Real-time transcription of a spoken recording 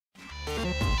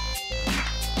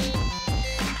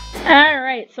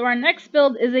Alright, so our next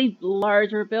build is a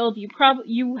larger build.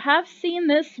 You have seen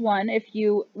this one if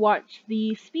you watch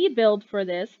the speed build for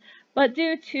this, but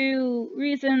due to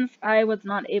reasons I was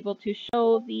not able to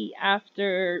show the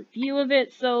after view of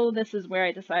it, so this is where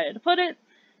I decided to put it.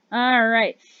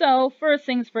 Alright, so first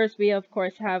things first, we of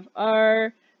course have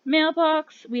our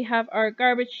mailbox, we have our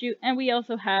garbage chute, and we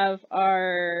also have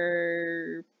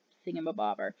our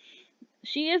thingamabobber.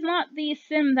 She is not the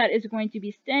sim that is going to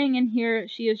be staying in here.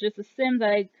 She is just a sim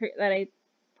that I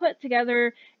put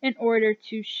together in order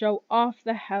to show off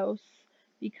the house,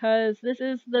 because this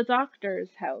is the doctor's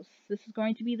house. This is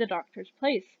going to be the doctor's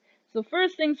place. So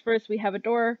first things first, we have a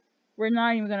door. We're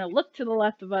not even going to look to the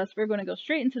left of us. We're going to go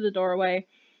straight into the doorway.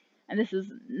 And this is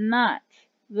not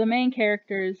the main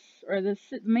characters or the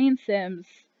main sim's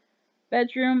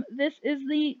bedroom. This is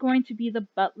going to be the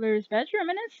butler's bedroom,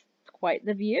 and it's quite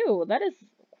the view. That is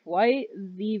quite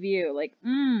the view. Like,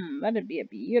 that'd be a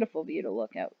beautiful view to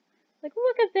look out. Like,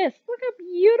 look at this. Look how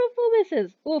beautiful this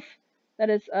is. Oof. That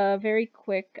is a very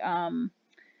quick,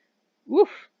 oof.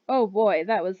 Oh boy,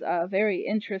 that was a very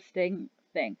interesting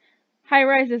thing. High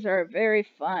rises are very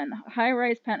fun. High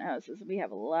rise penthouses. We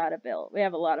have a lot of We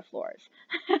have a lot of floors.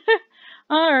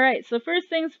 All right. So first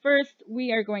things first,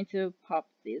 we are going to pop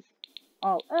these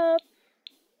all up.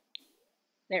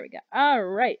 There we go. All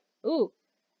right. Ooh.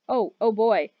 Oh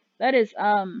boy. That is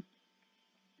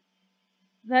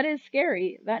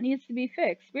scary. That needs to be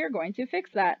fixed. We're going to fix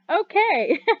that.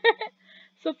 Okay.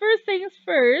 So first things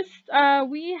first,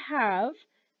 we have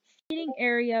seating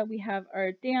area, we have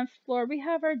our dance floor, we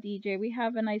have our DJ, we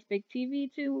have a nice big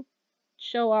TV to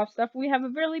show off stuff. We have a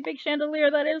really big chandelier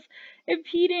that is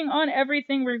impeding on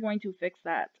everything. We're going to fix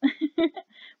that.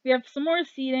 We have some more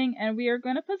seating, and we are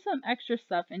going to put some extra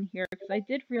stuff in here because I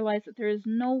did realize that there is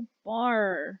no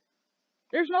bar.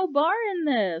 There's no bar in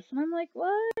this. And I'm like,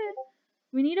 what?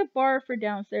 We need a bar for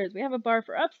downstairs. We have a bar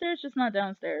for upstairs, just not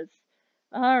downstairs.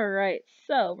 Alright,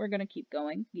 so we're gonna keep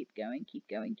going, keep going, keep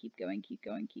going, keep going, keep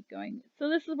going, keep going. So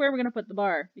this is where we're gonna put the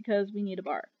bar, because we need a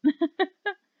bar.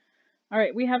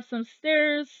 Alright, we have some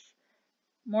stairs,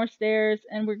 more stairs,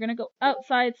 and we're gonna go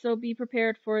outside, so be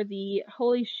prepared for the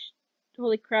holy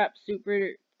crap,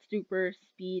 super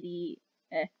speedy,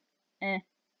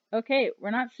 Okay,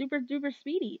 we're not super duper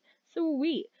speedy.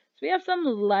 Sweet. So we have some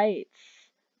lights.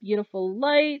 Beautiful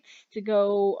lights to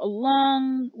go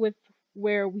along with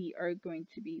where we are going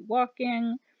to be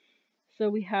walking. So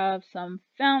we have some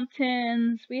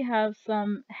fountains, we have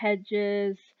some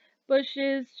hedges,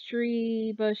 bushes,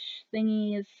 bush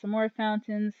thingies, some more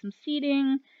fountains, some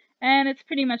seating, and it's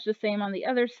pretty much the same on the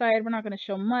other side. We're not going to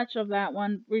show much of that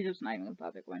one. We're just not even going to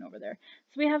bother going over there.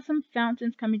 So we have some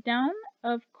fountains coming down.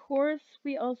 Of course,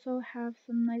 we also have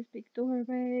some nice big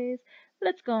doorways.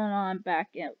 Let's go on back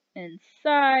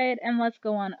inside, and let's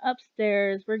go on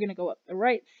upstairs. We're going to go up the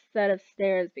right set of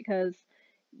stairs because,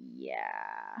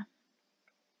 yeah,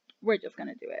 we're just going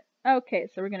to do it. Okay,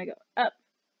 so we're going to go up,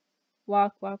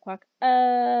 walk, walk, walk,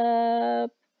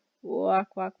 up, walk,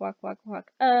 walk, walk, walk,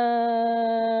 walk,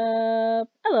 up.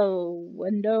 Hello,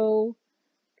 window.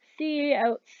 See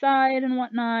outside and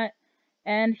whatnot.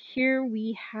 And here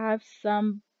we have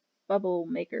some bubble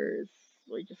makers.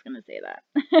 We're just gonna say that.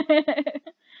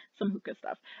 Some hookah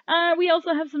stuff. We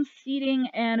also have some seating,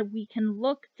 and we can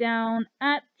look down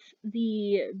at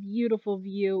the beautiful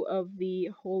view of the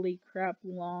holy crap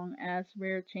long as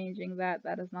we're changing that.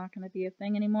 That is not going to be a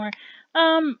thing anymore.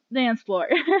 Dance floor.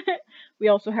 We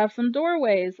also have some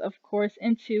doorways, of course,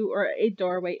 or a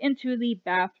doorway into the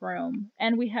bathroom,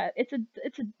 and we have it's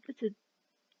a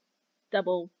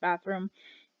double bathroom.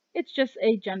 It's just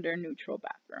a gender neutral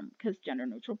bathroom because gender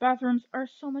neutral bathrooms are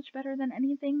so much better than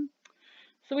anything.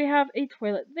 So we have a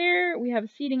toilet there, we have a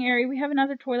seating area, we have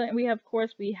another toilet, and of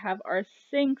course, we have our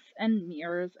sinks and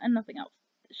mirrors and nothing else.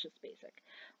 It's just basic.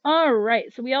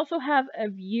 Alright, so we also have a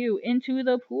view into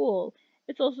the pool.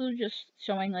 It's also just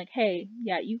showing like, hey,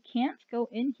 yeah, you can't go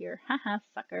in here. Haha,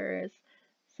 suckers.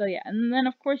 So yeah, and then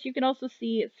of course you can also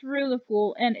see through the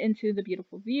pool and into the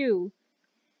beautiful view.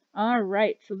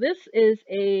 Alright, so this is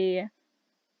a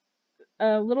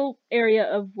little area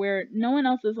of where no one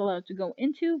else is allowed to go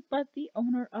into but the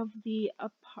owner of the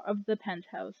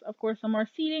penthouse. Of course, some more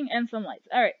seating and some lights.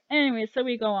 Alright, anyway, so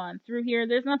we go on through here.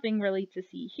 There's nothing really to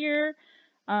see here.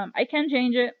 I can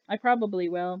change it. I probably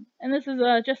will. And this is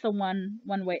just a one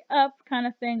way up kind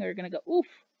of thing. We're gonna go, oof.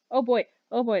 Oh boy.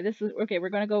 Oh boy, this is, okay, we're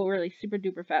gonna go really super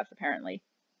duper fast apparently.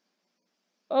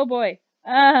 Oh boy.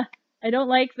 I don't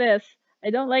like this. I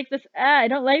don't like this. I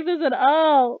don't like this at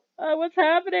all. What's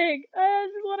happening? I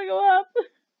just want to go up.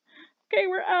 Okay,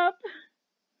 we're up.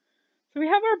 So we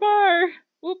have our bar.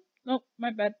 Oop, Nope,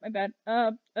 my bad, my bad.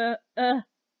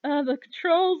 The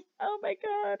controls. Oh my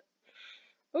god.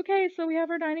 Okay, so we have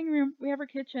our dining room, we have our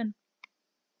kitchen,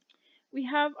 we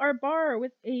have our bar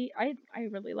with a. I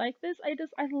really like this. I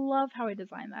love how I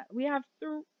designed that. We have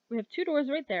two doors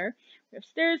right there. We have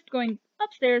stairs going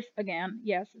upstairs again.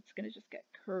 Yes, it's gonna just get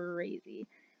crazy.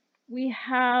 We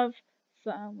have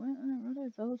some. What are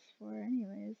those for,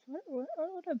 anyways? What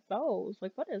are those?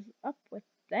 Like, what is up with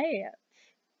that?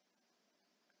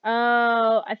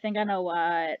 Oh, I think I know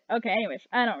what. Okay, anyways,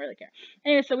 I don't really care.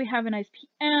 Anyway, so we have a nice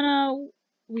piano.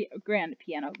 Grand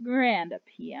piano.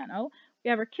 We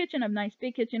have our kitchen, a nice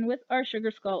big kitchen with our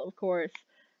sugar skull, of course.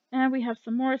 And we have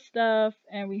some more stuff,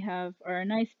 and we have our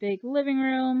nice big living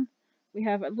room. We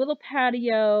have a little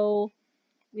patio.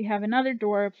 We have another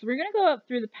door. So we're gonna go up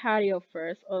through the patio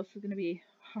first. Oh, this is gonna be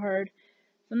hard.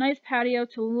 It's a nice patio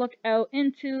to look out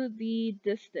into the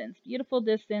distance, beautiful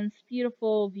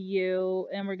view.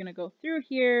 And we're gonna go through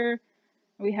here.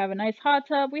 We have a nice hot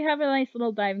tub. We have a nice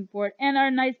little diving board and our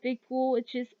nice big pool,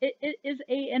 which is it is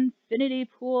a infinity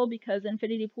pool because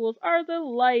infinity pools are the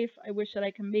life. I wish that I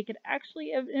could make it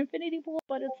actually an infinity pool,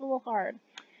 but it's a little hard.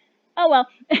 Oh well.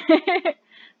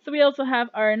 So we also have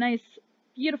our nice,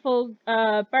 beautiful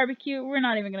barbecue. We're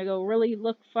not even going to go really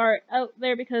look far out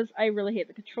there because I really hate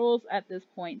the controls at this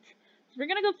point. So we're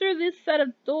going to go through this set of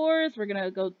doors. We're going to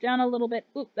go down a little bit.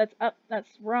 Oop, that's up. That's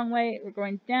the wrong way. We're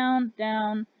going down,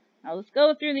 down. Now let's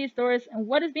go through these doors. And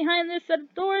what is behind this set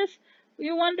of doors?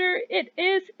 We wonder. It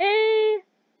is a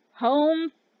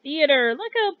home theater.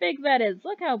 Look how big that is.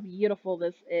 Look how beautiful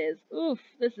this is. Oof,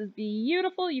 this is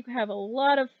beautiful. You have a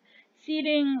lot of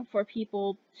seating for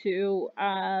people to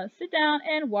sit down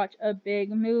and watch a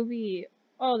big movie.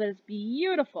 Oh, that is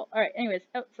beautiful. Alright, anyways,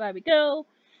 outside we go.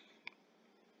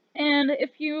 And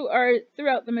if you are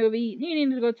throughout the movie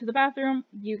needing to go to the bathroom,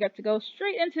 you get to go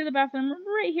straight into the bathroom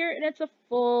right here, and it's a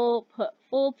full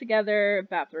together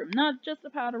bathroom. Not just a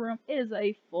powder room, it is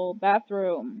a full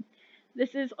bathroom.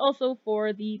 This is also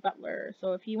for the butler,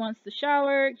 so if he wants to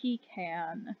shower, he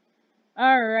can.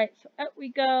 Alright, so out we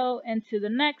go into the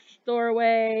next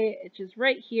doorway, which is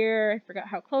right here. I forgot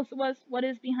how close it was. What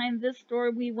is behind this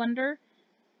door, we wonder?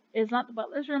 It is not the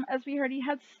butler's room, as we already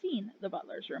had seen the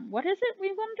butler's room. What is it,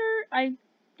 we wonder?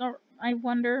 I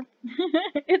wonder.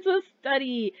 It's a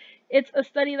study. It's a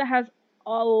study that has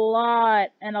a lot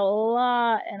and a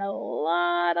lot and a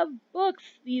lot of books.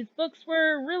 These books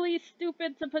were really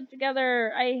stupid to put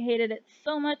together. I hated it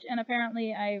so much, and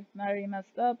apparently I've already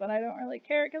messed up, but I don't really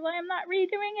care because I am not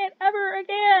redoing it ever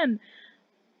again.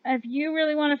 If you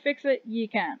really want to fix it, you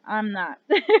can. I'm not.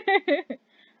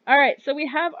 Alright, so we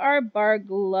have our bar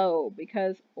glow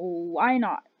because why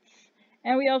not?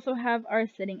 And we also have our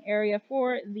sitting area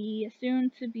for the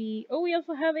soon to be. Oh, we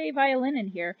also have a violin in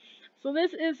here. So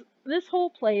this whole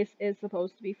place is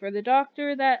supposed to be for the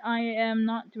doctor that I am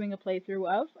not doing a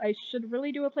playthrough of. I should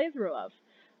really do a playthrough of.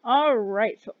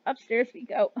 Alright, so upstairs we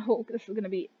go. Oh, this is gonna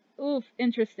be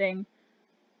interesting.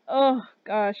 Oh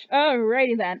gosh.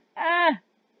 Alrighty then.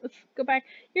 Let's go back.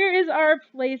 Here is our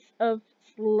place of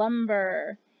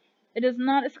slumber. It is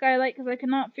not a skylight because I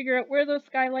cannot figure out where those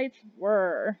skylights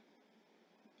were.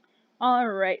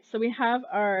 Alright, so we have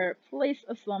our place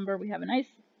of slumber. We have a nice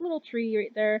little tree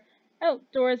right there.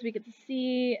 Outdoors we get to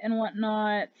see and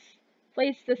whatnot.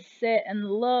 Place to sit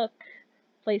and look.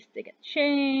 Place to get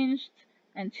changed.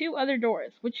 And two other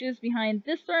doors, which is behind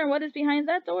this door and what is behind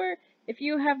that door. If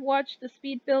you have watched the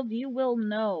speed build, you will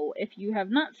know. If you have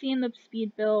not seen the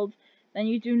speed build, then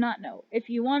you do not know. If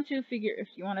you want to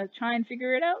try and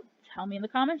figure it out, tell me in the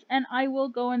comments, and I will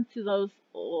go into those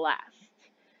last.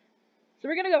 So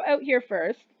we're gonna go out here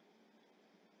first.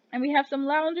 And we have some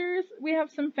loungers, we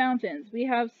have some fountains, we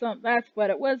have some, that's what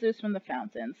it was, there's from the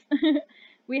fountains.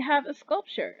 We have a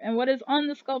sculpture, and what is on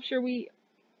the sculpture, we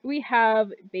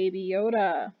have Baby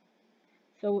Yoda.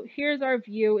 So here's our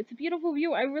view. It's a beautiful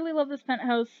view. I really love this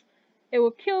penthouse. It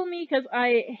will kill me because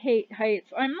I hate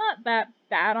heights. I'm not that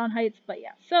bad on heights, but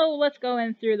yeah. So let's go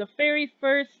in through the very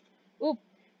first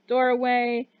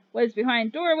doorway. What is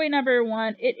behind doorway number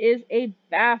 1? It is a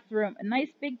bathroom. A nice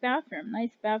big bathroom.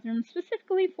 Nice bathroom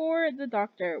specifically for the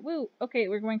doctor. Woo! Okay,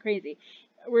 we're going crazy.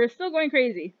 We're still going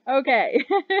crazy. Okay.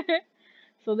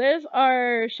 So there's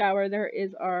our shower, there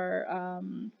is our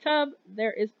tub,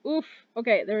 there is,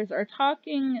 there's our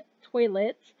talking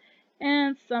toilet,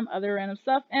 and some other random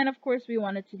stuff, and of course we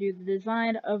wanted to do the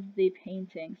design of the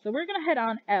painting. So we're gonna head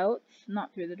on out,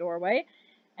 not through the doorway,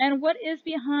 and what is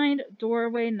behind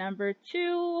doorway number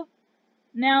 2?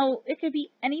 Now, it could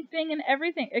be anything and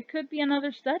everything. It could be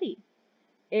another study.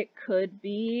 It could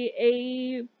be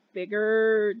a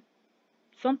bigger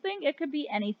something. It could be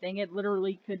anything. It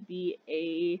literally could be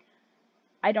a,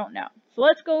 I don't know. So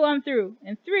let's go on through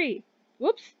in three,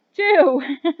 whoops, two,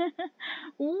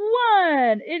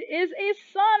 one. It is a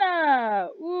sauna.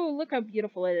 Ooh, look how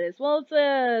beautiful it is. Well, it's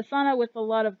a sauna with a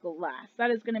lot of glass.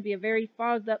 That is going to be a very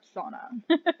fogged up sauna.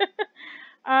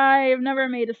 I've never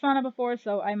made a sauna before,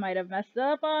 so I might have messed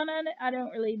up on it. I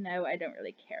don't really know. I don't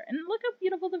really care. And look how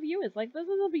beautiful the view is. Like, this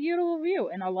is a beautiful view,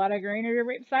 and a lot of greenery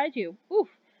right beside you. Oof.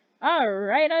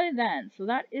 Alrighty then. So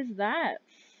that is that.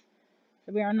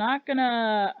 So we are not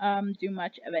gonna do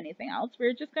much of anything else.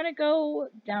 We're just gonna go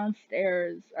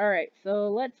downstairs. Alright, so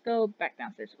let's go back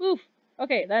downstairs. Oof.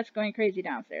 Okay, that's going crazy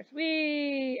downstairs.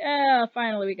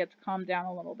 Finally we get to calm down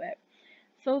a little bit.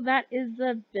 So that is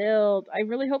the build. I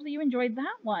really hope that you enjoyed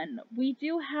that one. We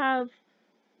do have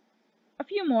a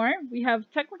few more. We have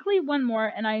technically one more,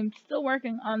 and I'm still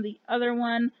working on the other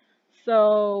one.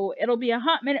 So it'll be a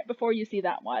hot minute before you see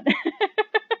that one.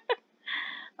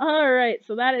 Alright,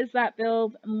 so that is that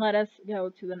build, and let us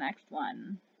go to the next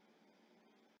one.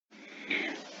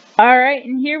 Alright,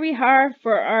 and here we are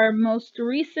for our most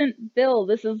recent build.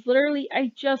 This is literally,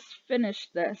 I just finished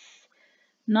this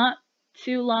not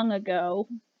too long ago.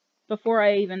 Before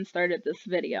I even started this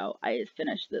video, I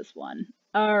finished this one.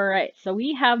 Alright, so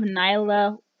we have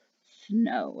Nyla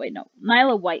Snow. Wait, no.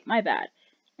 Nyla White, my bad.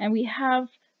 And we have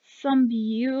some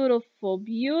beautiful,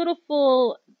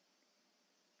 beautiful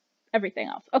everything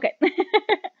else. Okay.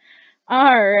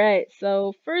 Alright,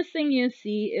 so first thing you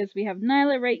see is we have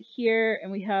Nyla right here,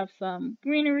 and we have some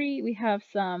greenery. We have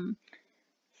some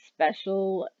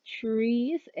special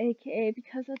trees, aka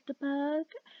because of the bug.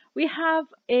 We have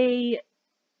a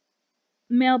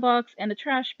mailbox and a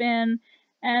trash bin,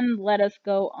 and let us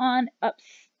go on up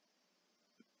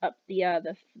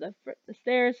the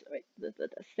stairs. Wait, the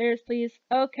stairs, please.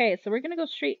 Okay, so we're gonna go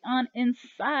straight on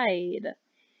inside.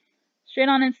 Straight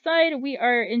on inside, we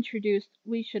are introduced.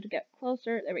 We should get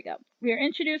closer. There we go. We are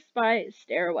introduced by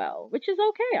stairwell, which is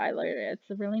okay. I like it. It's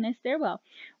a really nice stairwell.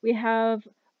 We have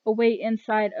a way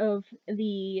inside of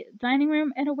the dining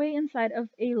room and a way inside of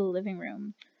a living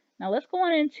room. Now let's go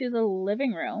on into the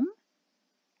living room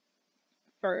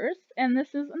first, and this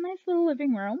is a nice little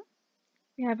living room.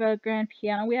 We have a grand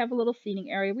piano. We have a little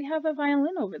seating area. We have a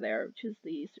violin over there, which is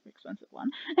the super expensive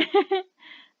one.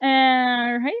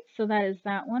 Alright, so that is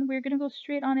that one. We're going to go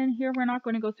straight on in here. We're not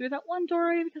going to go through that one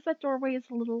doorway because that doorway is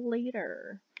a little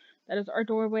later. That is our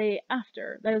doorway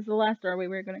after. That is the last doorway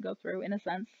we're going to go through, in a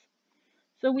sense.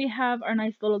 So we have our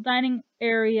nice little dining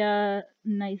area,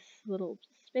 nice little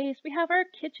space. We have our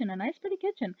kitchen, a nice pretty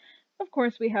kitchen. Of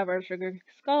course, we have our sugar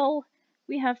skull.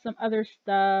 We have some other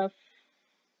stuff,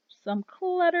 some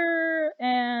clutter,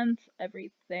 and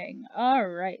everything.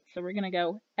 Alright, so we're going to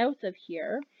go out of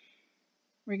here.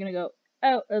 We're going to go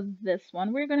out of this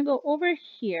one. We're going to go over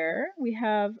here. We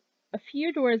have a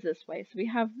few doors this way. So we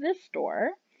have this door.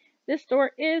 This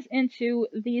door is into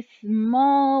the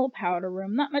small powder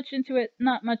room. Not much into it.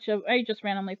 Not much of. I just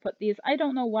randomly put these. I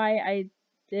don't know why I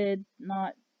did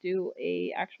not do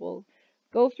a actual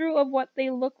go through of what they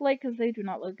look like, because they do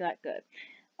not look that good.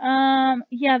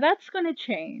 Yeah, that's gonna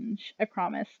change. I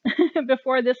promise.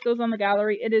 Before this goes on the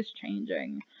gallery, it is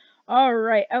changing.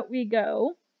 Alright, out we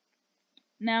go.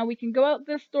 Now we can go out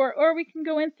this door, or we can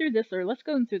go in through this door. Let's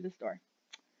go in through this door.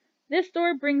 This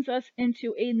door brings us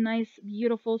into a nice,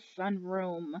 beautiful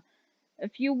sunroom.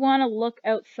 If you want to look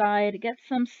outside, get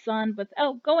some sun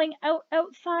without going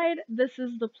outside, this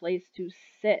is the place to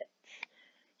sit.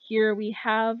 Here we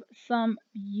have some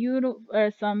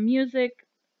some music.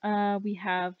 We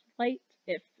have light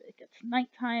if it gets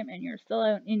nighttime and you're still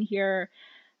out in here.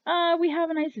 We have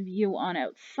a nice view on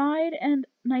outside and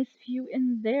nice view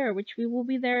in there, which we will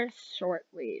be there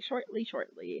shortly.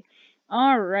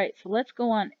 Alright, so let's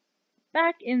go on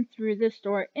back in through this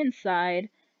door inside,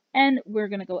 and we're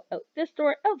going to go out this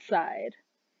door outside.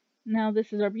 Now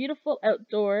this is our beautiful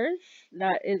outdoors.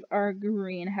 That is our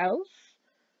greenhouse.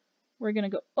 We're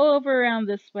going to go over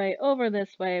this way,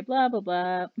 blah, blah,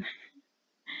 blah.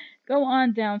 Go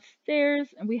on downstairs,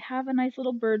 and we have a nice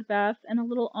little bird bath and a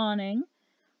little awning.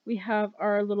 We have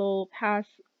our little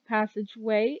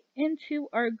passageway into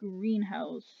our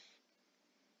greenhouse.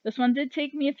 This one did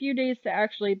take me a few days to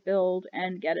actually build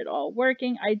and get it all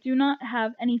working. I do not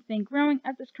have anything growing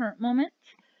at this current moment.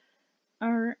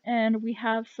 And we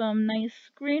have some nice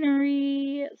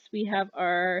greenery. So we have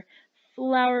our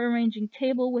flower arranging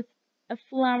table with a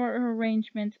flower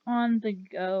arrangement on the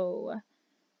go.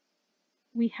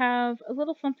 We have a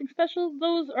little something special.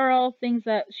 Those are all things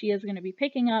that she is going to be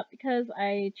picking up because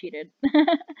I cheated.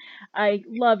 I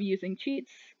love using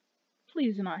cheats.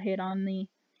 Please do not hate on me.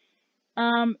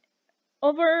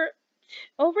 Over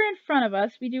over in front of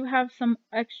us, we do have some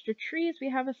extra trees. We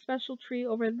have a special tree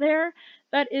over there.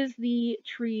 That is the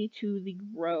tree to the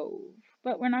grove.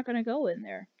 But we're not going to go in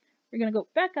there. We're going to go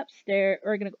back upstairs,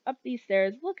 or we're going to go up these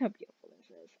stairs. Look how beautiful this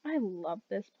is. I love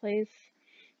this place.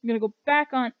 I'm going to go back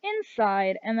on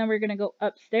inside, and then we're going to go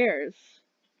upstairs.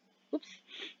 Oops.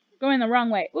 Going the wrong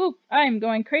way. Oop, I'm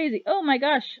going crazy. Oh my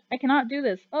gosh, I cannot do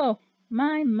this. Oh,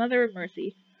 my mother of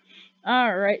mercy.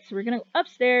 Alright, so we're going to go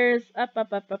upstairs. Up,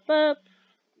 up, up, up, up.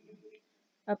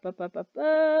 Up, up, up, up,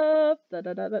 up. Da,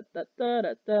 da, da, da, da, da,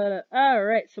 da, da.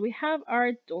 Alright, so we have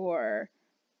our door.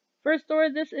 First door,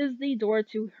 this is the door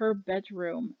to her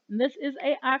bedroom. This is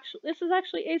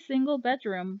actually a single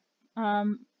bedroom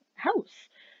house.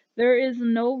 There is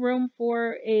no room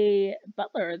for a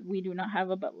butler. We do not have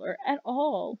a butler at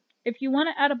all. If you want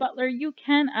to add a butler, you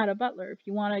can add a butler. If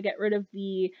you want to get rid of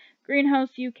the greenhouse,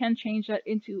 you can change that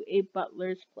into a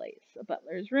butler's place, a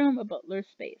butler's room, a butler's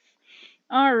space.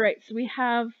 Alright, so we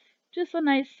have just a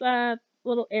nice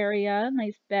little area,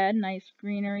 nice bed, nice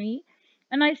greenery,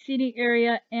 a nice seating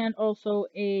area, and also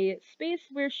a space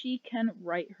where she can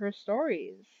write her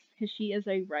stories, because she is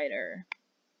a writer.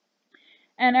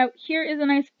 And out here is a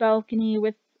nice balcony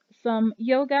with some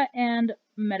yoga and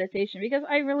meditation, because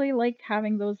I really like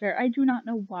having those there. I do not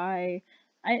know why.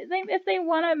 I think if they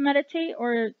want to meditate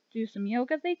or do some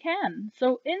yoga, they can.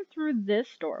 So in through this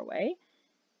doorway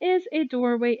is a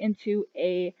doorway into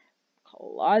a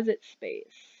closet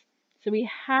space. So we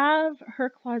have her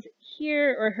closet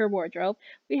here, or her wardrobe.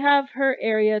 We have her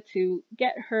area to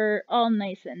get her all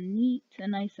nice and neat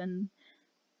and nice and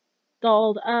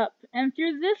dolled up. And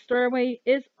through this doorway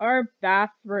is our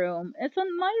bathroom. It's a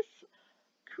nice,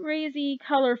 crazy,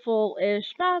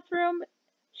 colorful-ish bathroom.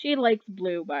 She likes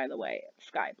blue, by the way,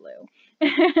 sky blue.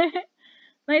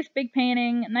 Nice big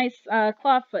painting, nice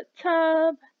clawfoot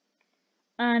tub.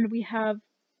 And we have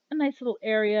a nice little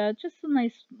area, just a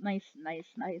nice.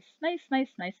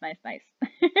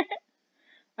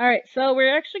 Alright, so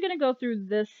we're actually going to go through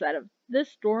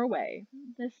this doorway,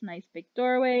 this nice big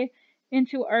doorway,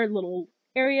 into our little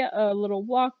area, a little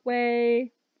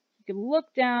walkway. You can look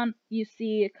down, you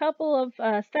see a couple of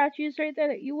statues right there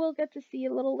that you will get to see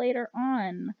a little later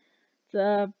on. It's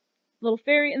a little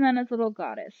fairy and then it's a little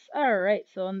goddess. Alright,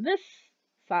 so on this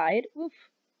side, oof,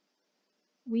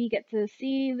 we get to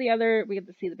see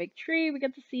the big tree, we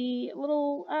get to see a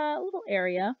little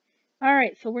area.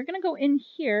 Alright, so we're gonna go in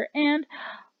here, and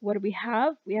what do we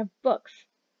have? We have books.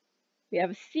 We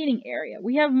have a seating area.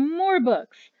 We have more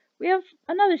books. We have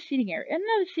another seating area,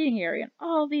 and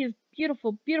all these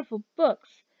beautiful, beautiful books.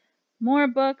 More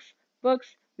books,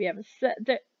 books. We have a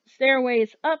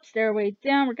stairways up, stairway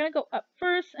down. We're gonna go up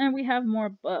first, and we have more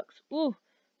books. Ooh,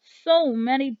 so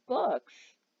many books.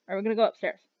 Alright, we're gonna go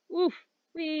upstairs. Oof.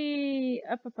 Wee!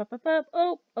 Up, up, up, up,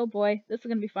 up. Oh boy, this is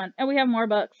gonna be fun. And we have more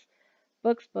books.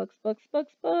 Books, books, books,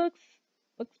 books, books.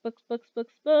 Books, books, books,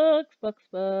 books, books, books,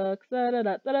 books. Da da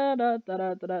da da da da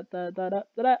da da da da da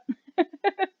da da.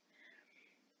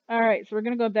 Alright, so we're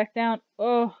gonna go back down.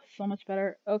 Oh, so much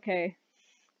better. Okay.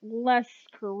 Less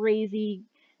crazy.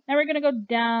 Now we're gonna go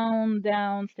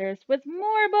downstairs with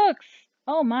more books.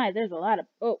 Oh my, there's a lot of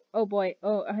oh boy.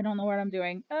 Oh, I don't know what I'm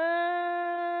doing.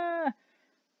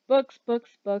 Books, books,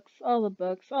 books, all the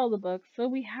books, all the books. So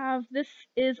we have, this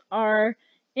is our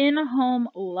in-home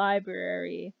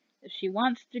library. If she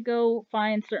wants to go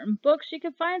find certain books, she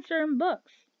can find certain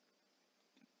books.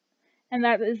 And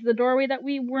that is the doorway that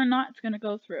we were not going to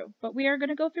go through. But we are going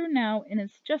to go through now, and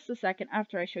it's just a second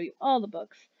after I show you all the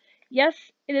books. Yes,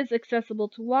 it is accessible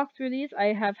to walk through these. I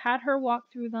have had her walk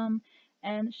through them,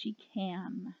 and she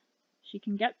can. She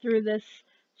can get through this.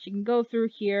 She can go through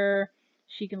here.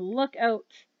 She can look out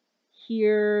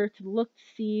here to look to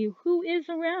see who is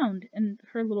around and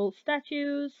her little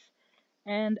statues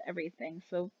and everything.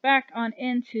 So back on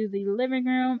into the living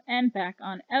room and back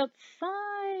on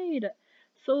outside.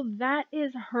 So that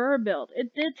is her build.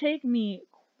 It did take me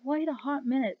quite a hot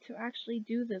minute to actually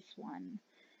do this one.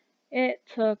 It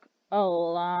took a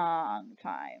long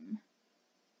time.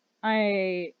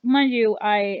 Mind you,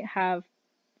 I have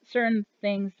certain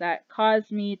things that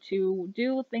cause me to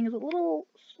do things a little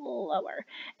slower.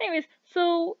 Anyways,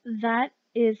 so that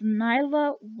is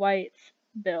Nyla White's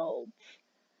build.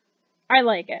 I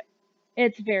like it.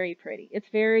 It's very pretty. It's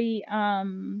very,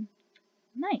 nice.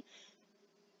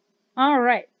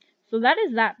 Alright, so that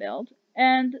is that build.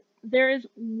 And there is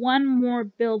one more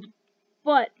build,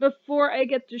 but before I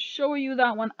get to show you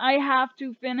that one, I have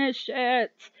to finish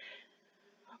it.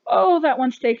 Oh, that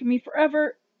one's taking me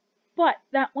forever. But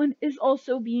that one is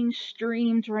also being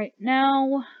streamed right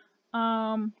now.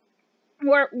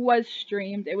 Or it was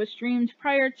streamed. It was streamed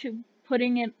prior to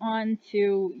putting it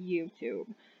onto YouTube.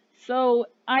 So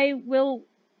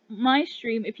my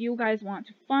stream, if you guys want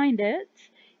to find it,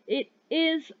 it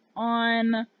is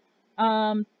on,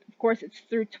 of course it's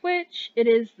through Twitch. It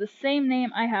is the same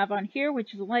name I have on here,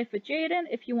 which is Life with Jaden.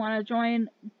 If you want to join,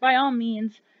 by all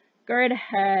means, go right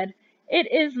ahead.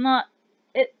 It is not,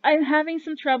 I'm having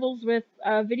some troubles with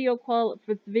video problems,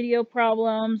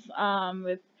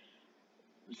 with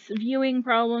viewing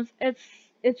problems. It's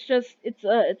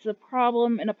a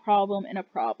problem and a problem and a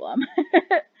problem.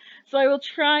 So I will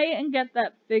try and get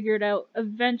that figured out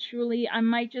eventually. I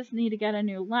might just need to get a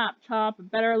new laptop, a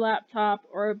better laptop,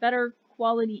 or a better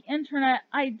quality internet.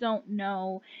 I don't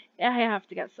know. I have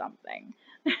to get something.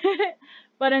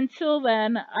 But until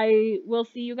then, I will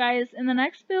see you guys in the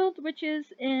next build, which is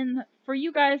for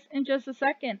you guys in just a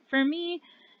second. For me,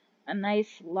 a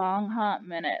nice long hot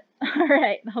minute.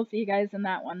 Alright, I'll see you guys in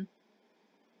that one.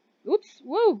 Oops,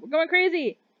 woo, we're going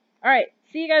crazy. Alright,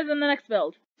 see you guys in the next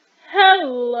build.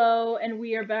 Hello, and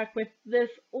we are back with this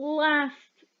last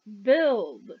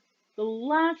build. The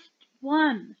last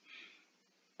one.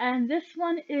 And this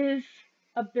one is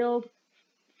a build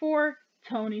for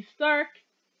Tony Stark.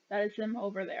 That is him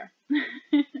over there.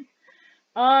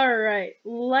 Alright,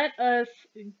 let us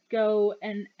go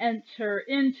and enter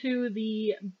into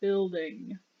the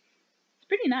building. It's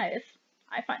pretty nice.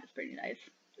 I find it's pretty nice.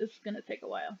 It's gonna take a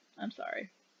while. I'm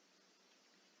sorry.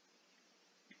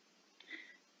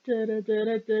 Alright,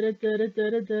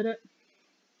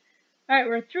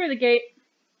 we're through the gate.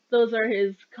 Those are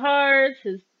his cars,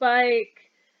 his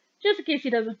bike, just in case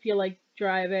he doesn't feel like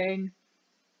driving.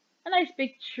 A nice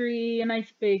big tree, a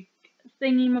nice big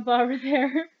thingy-mabobber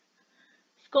there.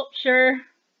 Sculpture.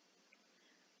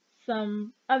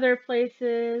 Some other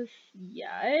places.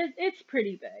 Yeah, it's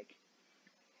pretty big.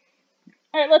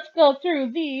 Alright, let's go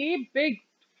through the big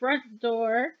front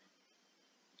door.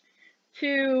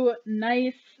 2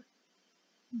 nice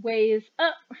ways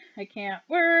up. I can't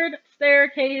word.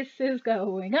 Staircases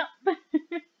going up.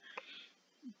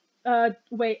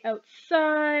 Way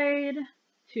outside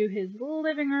to his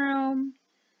living room.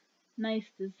 Nice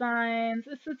designs.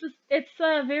 It's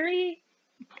a very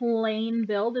plain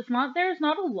build. There's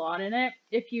not a lot in it.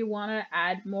 If you want to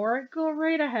add more, go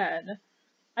right ahead.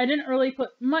 I didn't really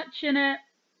put much in it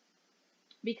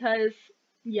because,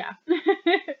 yeah.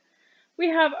 We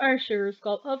have our sugar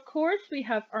skull, of course. We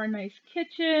have our nice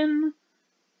kitchen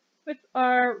with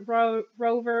our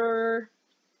rover.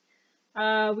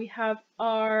 We have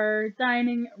our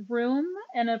dining room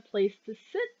and a place to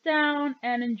sit down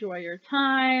and enjoy your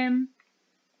time.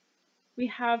 We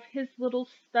have his little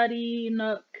study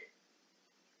nook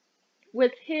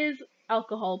with his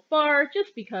alcohol bar,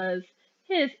 just because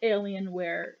his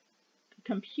Alienware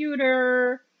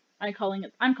computer. I'm calling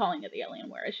it the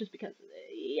Alienware. It's just because,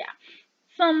 yeah.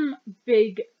 Some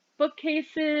big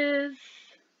bookcases,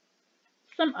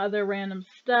 some other random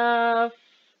stuff.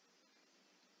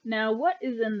 Now, what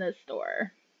is in this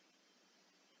door?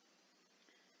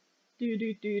 We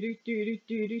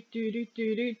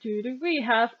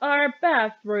have our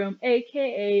bathroom,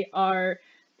 aka our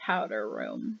powder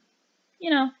room. You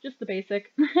know, just the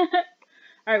basic.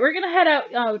 Alright, we're gonna head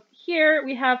out here.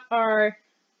 We have our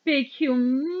big,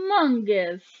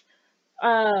 humongous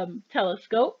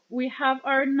telescope. We have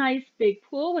our nice big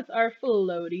pool with our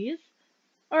floaties.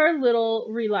 Our little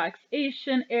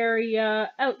relaxation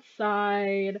area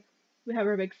outside. We have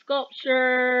our big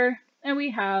sculpture. And we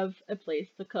have a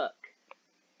place to cook.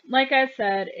 Like I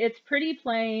said, it's pretty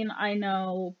plain, I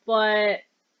know, but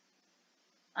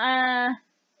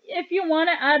if you want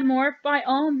to add more, by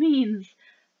all means,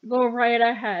 go right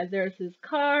ahead. There's his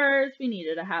cars. We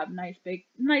needed to have nice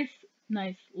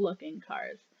looking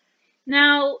cars.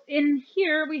 Now, in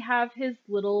here, we have his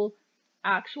little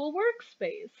actual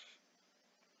workspace,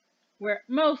 where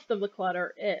most of the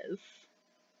clutter is.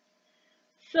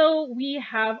 So we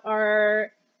have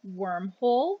our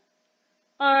wormhole,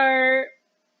 our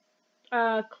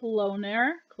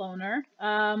cloner,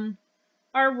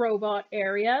 our robot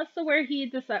area. So where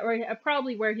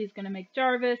probably where he's gonna make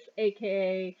Jarvis,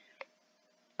 aka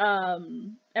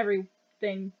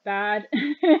everything bad.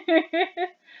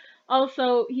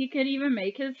 Also, he could even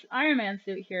make his Iron Man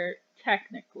suit here,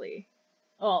 technically.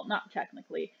 Well, not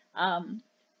technically.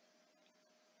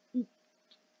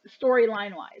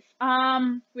 Storyline wise.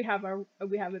 We have a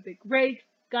big ray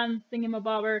gun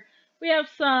thingamabobber. We have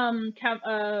some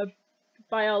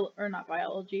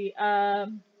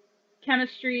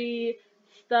chemistry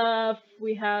stuff.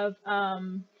 We have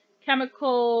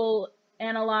chemical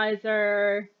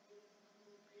analyzer,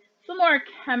 some more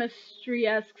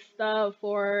chemistry-esque stuff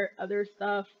or other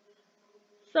stuff.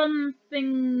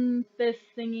 something, this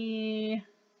thingy,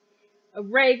 a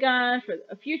ray gun for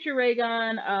a future ray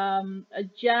gun, a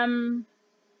gem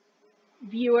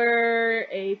viewer,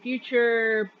 a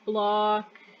future block,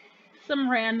 some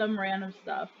random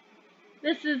stuff.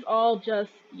 This is all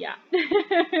just, yeah.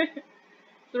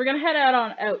 So we're gonna head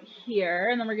out here,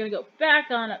 and then we're gonna go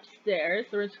back on upstairs.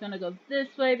 So we're just gonna go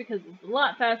this way because it's a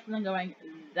lot faster than going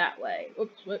that way.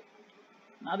 Oops, whoop,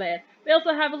 not bad. We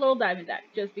also have a little diving deck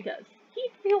just because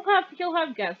he'll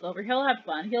have guests over. He'll have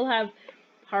fun. He'll have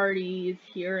parties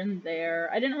here and there.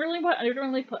 I didn't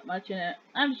really put much in it.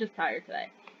 I was just tired today.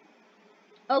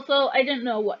 Also, I didn't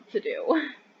know what to do.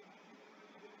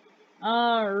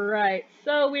 Alright,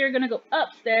 so we are gonna go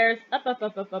upstairs, up.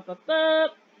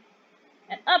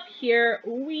 And up here,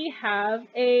 we have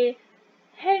a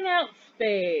hangout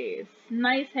space.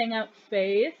 Nice hangout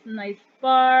space, nice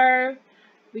bar.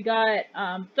 We got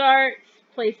darts,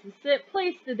 place to sit,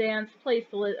 place to dance, place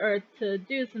to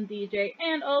do some DJ,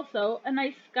 and also a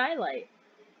nice skylight.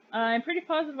 I'm pretty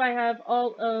positive I have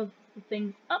all of the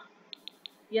things up.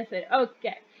 Yes,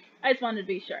 okay. I just wanted to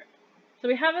be sure. So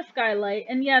we have a skylight,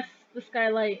 and yes, the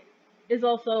skylight is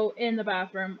also in the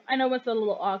bathroom. I know it's a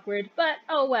little awkward, but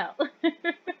oh well.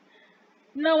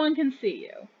 No one can see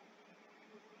you.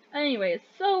 Anyways,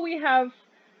 so we have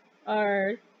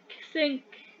our sink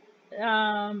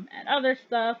and other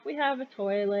stuff. We have a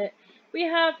toilet. We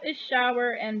have a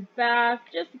shower and bath,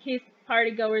 just in case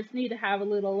partygoers need to have a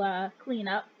little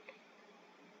cleanup.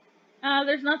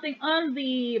 There's nothing on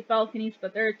the balconies,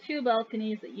 but there are 2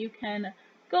 balconies that you can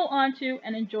go onto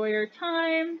and enjoy your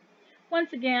time.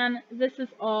 Once again, this is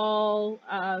all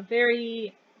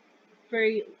very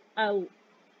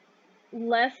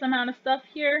less amount of stuff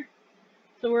here.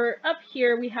 So we're up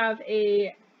here. We have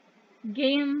a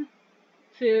gamepad.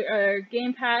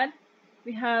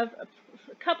 We have a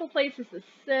couple places to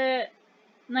sit.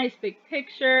 Nice big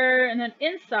picture, and then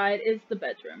inside is the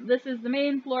bedroom. This is the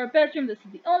main floor bedroom. This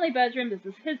is the only bedroom. This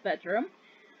is his bedroom.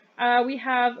 We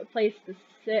have a place to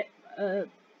sit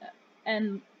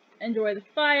and enjoy the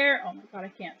fire. Oh my god, I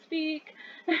can't speak.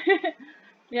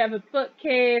 We have a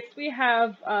bookcase. We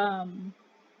have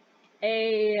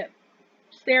a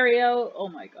stereo. Oh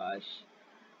my gosh.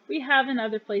 We have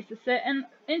another place to sit and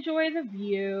enjoy the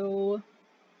view.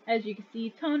 As you can see,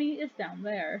 Tony is down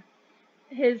there.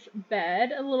 His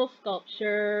bed, a little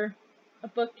sculpture, a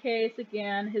bookcase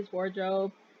again, his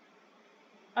wardrobe,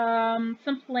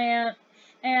 some plants,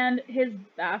 and his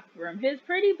bathroom. His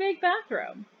pretty big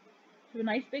bathroom. So a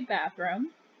nice big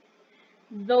bathroom.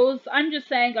 Those, I'm just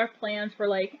saying, are plans for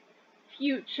like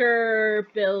future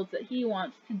builds that he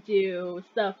wants to do,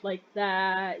 stuff like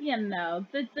that. You know,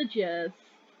 the gist.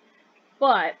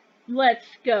 But let's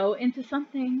go into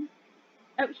something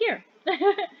out here.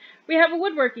 We have a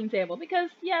woodworking table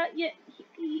because he's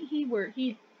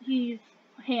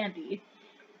handy.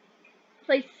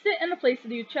 Place to sit and a place to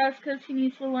do chess because he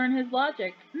needs to learn his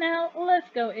logic. Now let's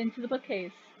go into the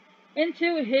bookcase,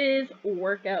 into his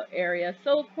workout area.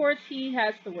 So of course he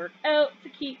has to work out to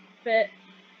keep fit,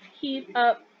 to keep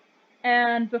up,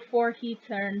 and before he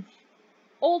turns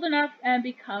old enough and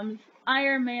becomes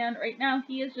Iron Man. Right now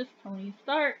he is just Tony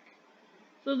Stark.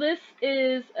 So this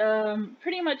is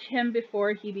pretty much him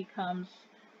before he becomes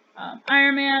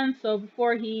Iron Man. So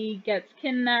before he gets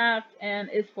kidnapped and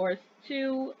is forced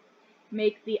to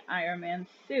make the Iron Man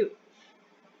suit.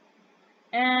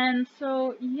 And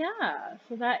so yeah,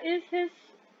 so that is his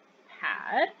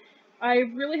pad. I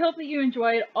really hope that you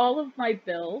enjoyed all of my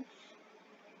builds.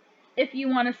 If you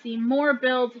want to see more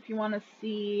builds, if you want to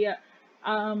see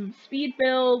speed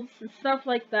builds and stuff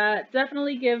like that,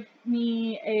 definitely give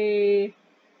me a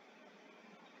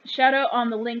shout out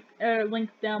on the link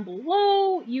down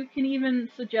below. You can even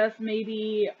suggest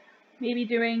maybe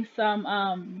doing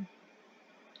some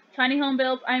tiny home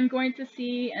builds. I'm going to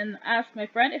see and ask my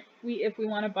friend if we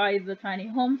want to buy the tiny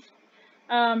homes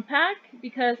pack,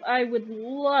 because I would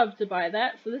love to buy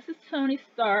that. So this is Tony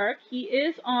Stark. He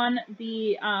is on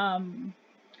the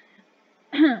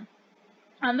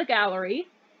on the gallery.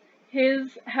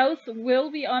 His house will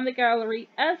be on the gallery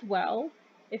as well,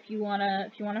 if you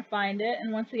wanna find it.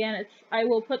 And once again, I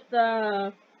will put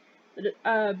the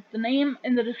name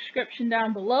in the description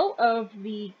down below of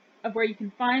where you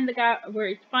can find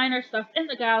our stuff in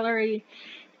the gallery.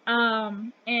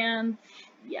 And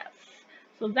yes,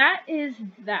 so that is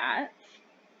that.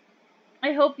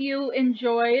 I hope you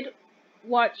enjoyed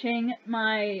watching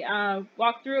my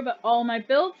walkthrough about all my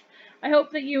builds. I hope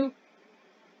that you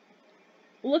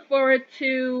look forward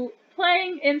to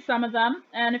playing in some of them,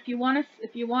 and if you want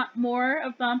more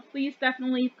of them, please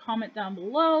definitely comment down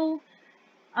below.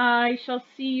 I shall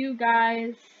see you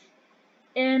guys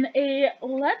in a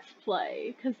Let's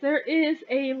Play, because there is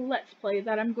a Let's Play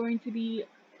that I'm going to be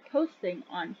posting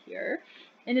on here,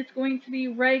 and it's going to be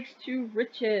Rags to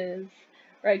Riches.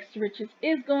 Rags to Riches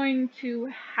is going to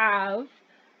have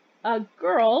a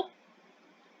girl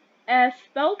as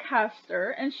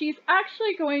spellcaster, and she's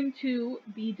actually going to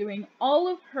be doing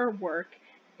all of her work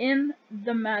in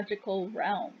the magical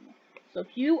realm. So if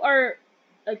you are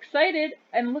excited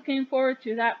and looking forward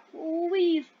to that,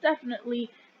 please definitely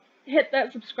hit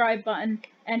that subscribe button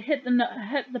and hit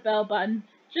the bell button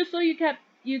just so you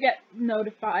get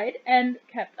notified and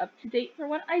kept up to date for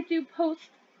when I do post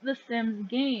the Sims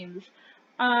games.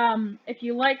 If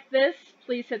you like this,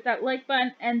 please hit that like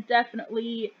button and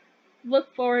definitely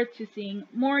look forward to seeing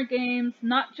more games,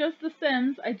 not just The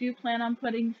Sims. I do plan on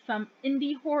putting some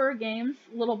indie horror games,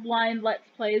 little blind let's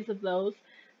plays of those,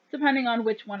 depending on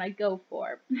which one I go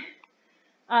for.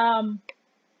 um,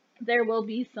 there will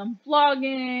be some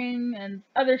vlogging and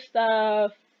other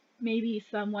stuff. Maybe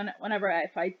some whenever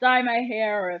if I dye my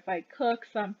hair or if I cook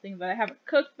something that I haven't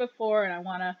cooked before and I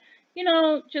want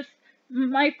to, just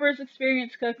my first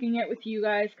experience cooking it with you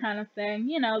guys kind of thing,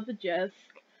 the gist.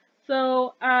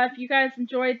 So if you guys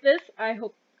enjoyed this, I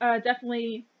hope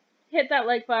definitely hit that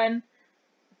like button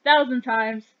 1,000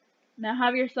 times. Now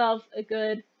have yourselves a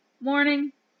good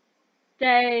morning,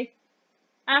 day,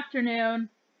 afternoon,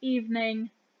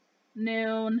 evening,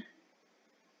 noon,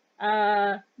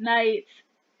 night,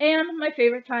 and my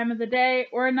favorite time of the day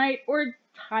or night or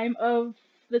time of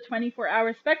the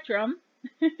 24-hour spectrum,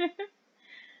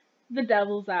 the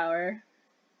devil's hour.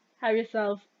 Have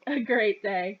yourselves a great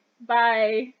day.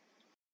 Bye.